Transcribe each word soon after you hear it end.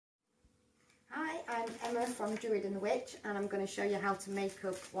I'm Emma from Druid and the Witch, and I'm going to show you how to make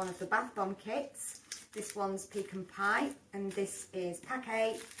up one of the bath bomb kits. This one's pecan pie, and this is pack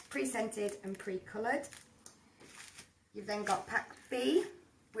A, pre-scented and pre-coloured. You've then got pack B,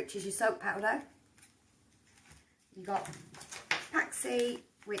 which is your soap powder. You've got pack C,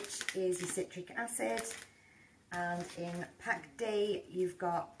 which is your citric acid. And in pack D, you've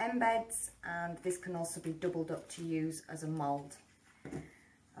got embeds, and this can also be doubled up to use as a mould.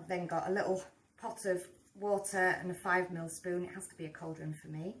 I've then got a little pot of water and a 5ml spoon. It has to be a cauldron for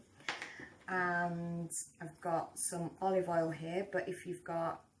me. And I've got some olive oil here, but if you've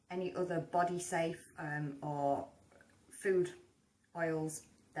got any other body safe or food oils,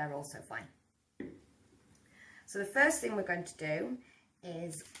 they're also fine. So the first thing we're going to do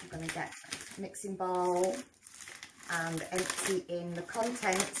is we're going to get a mixing bowl and empty in the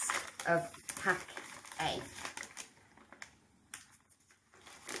contents of pack A.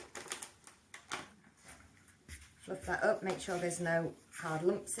 Fluff that up, make sure there's no hard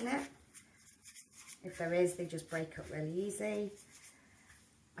lumps in it. If there is, they just break up really easy.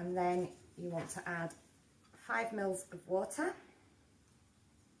 And then you want to add 5 mils of water.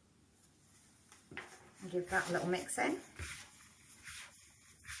 And give that a little mix in.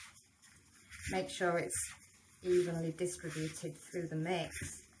 Make sure it's evenly distributed through the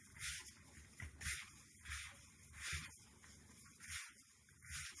mix.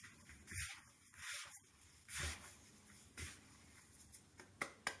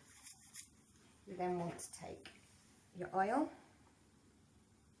 You then want to take your oil,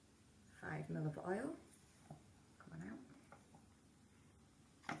 5 ml of oil, come on out,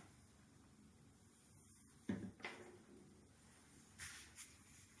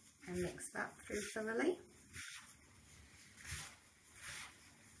 and mix that through thoroughly.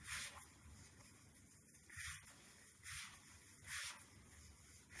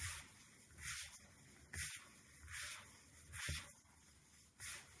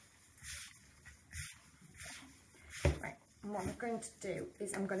 And what I'm going to do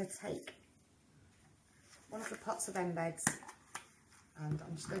is I'm going to take one of the pots of embeds, and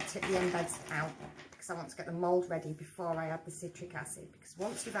I'm just going to take the embeds out because I want to get the mould ready before I add the citric acid, because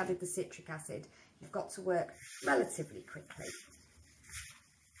once you've added the citric acid, you've got to work relatively quickly.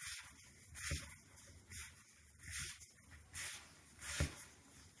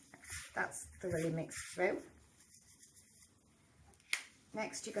 That's thoroughly mixed through.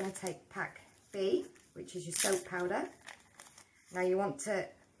 Next you're going to take pack B, which is your soap powder. Now you want to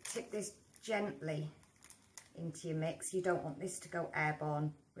tip this gently into your mix. You don't want this to go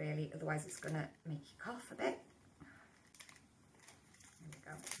airborne really, otherwise it's going to make you cough a bit. There we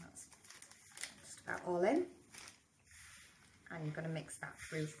go, that's just about all in. And you're going to mix that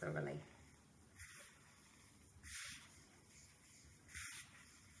through thoroughly.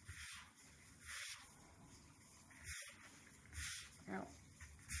 Now,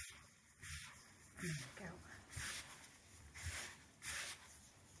 there we go.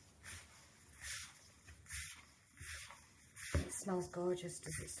 It smells gorgeous,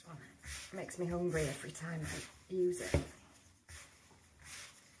 does this one? It makes me hungry every time I use it.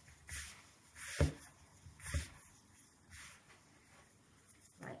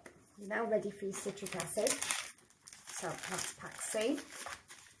 Right, you're now ready for your citric acid. So that's pack C.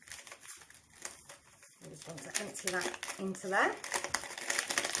 I just want to empty that into there.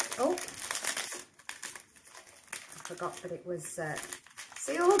 Oh, I forgot that it was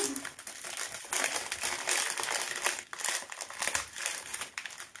sealed.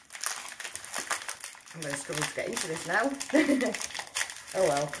 I'm going to struggle to get into this now. Oh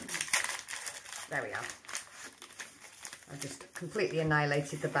well. There we are. I've just completely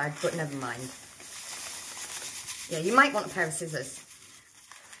annihilated the bag, but never mind. Yeah, you might want a pair of scissors.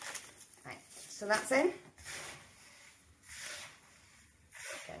 Right, so that's in.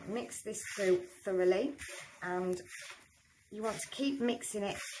 Okay, mix this through thoroughly, and you want to keep mixing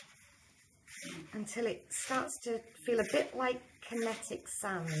it until it starts to feel a bit like kinetic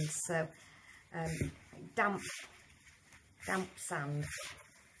sand. So damp sand.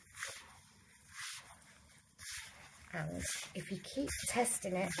 And if you keep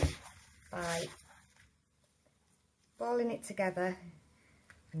testing it by balling it together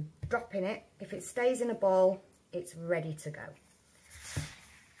and dropping it, if it stays in a ball, it's ready to go.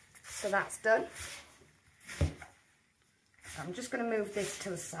 So that's done. So I'm just going to move this to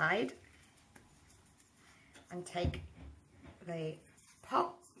the side and take the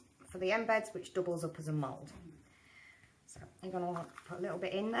pot for the embeds, which doubles up as a mould. So I'm going to put a little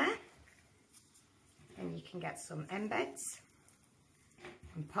bit in there, and you can get some embeds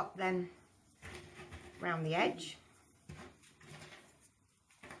and pop them around the edge.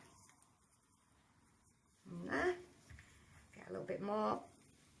 more.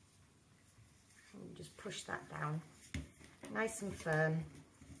 And just push that down, nice and firm.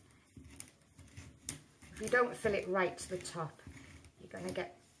 If you don't fill it right to the top, you're going to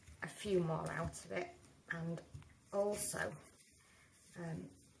get a few more out of it, and also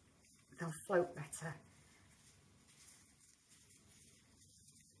they'll float better.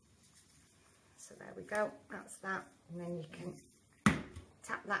 So there we go, that's that. And then you can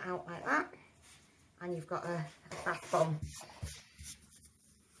tap that out like that, and you've got a bath bomb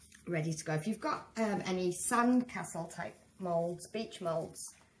ready to go. If you've got any sandcastle type moulds, beach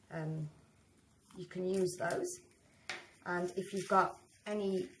moulds, you can use those. And if you've got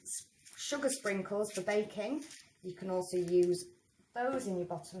any sugar sprinkles for baking, you can also use those in your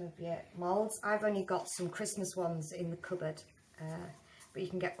bottom of your moulds. I've only got some Christmas ones in the cupboard, but you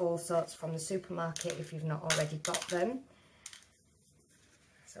can get all sorts from the supermarket if you've not already got them.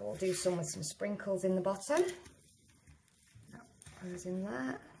 So we'll do some with some sprinkles in the bottom. That goes in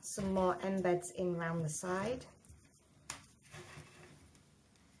there. Some more embeds in round the side.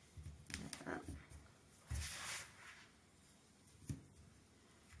 Like that.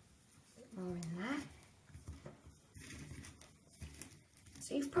 A bit more in there.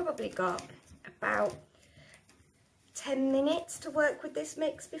 So you've probably got about 10 minutes to work with this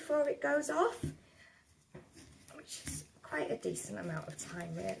mix before it goes off, which is quite a decent amount of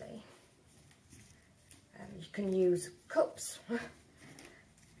time really. You can use cups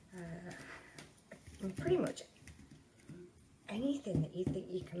and pretty much anything that you think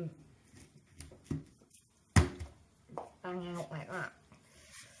you can bang out like that.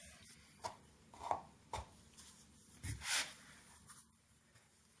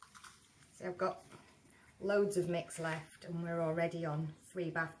 So I've got loads of mix left and we're already on 3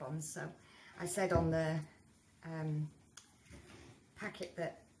 bath bombs. So I said on the packet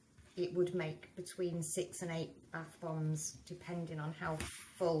that it would make between 6 and 8 bath bombs depending on how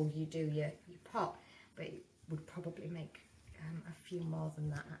full you do your pot, but it would probably make a few more than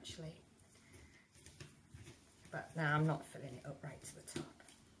that actually. But now I'm not filling it up right to the top.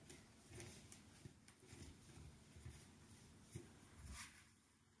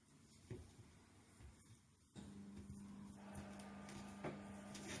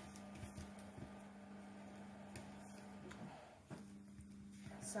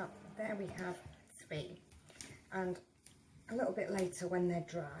 So there we have 3, and a little bit later when they're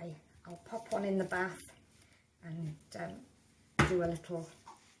dry I'll pop one in the bath and do a little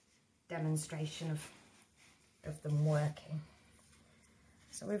demonstration of them working.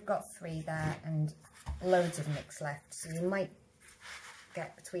 So we've got 3 there and loads of mix left, so you might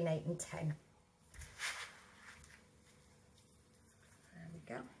get between 8 and 10. There we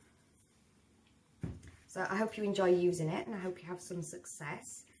go. So I hope you enjoy using it and I hope you have some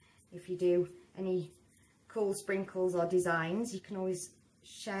success. If you do any cool sprinkles or designs, you can always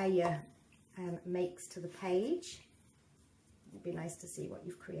share your makes to the page. It'd be nice to see what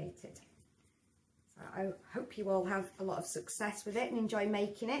you've created. So I hope you all have a lot of success with it and enjoy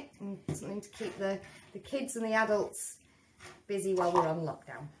making it, and something to keep the kids and the adults busy while we're on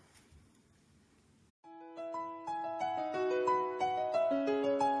lockdown.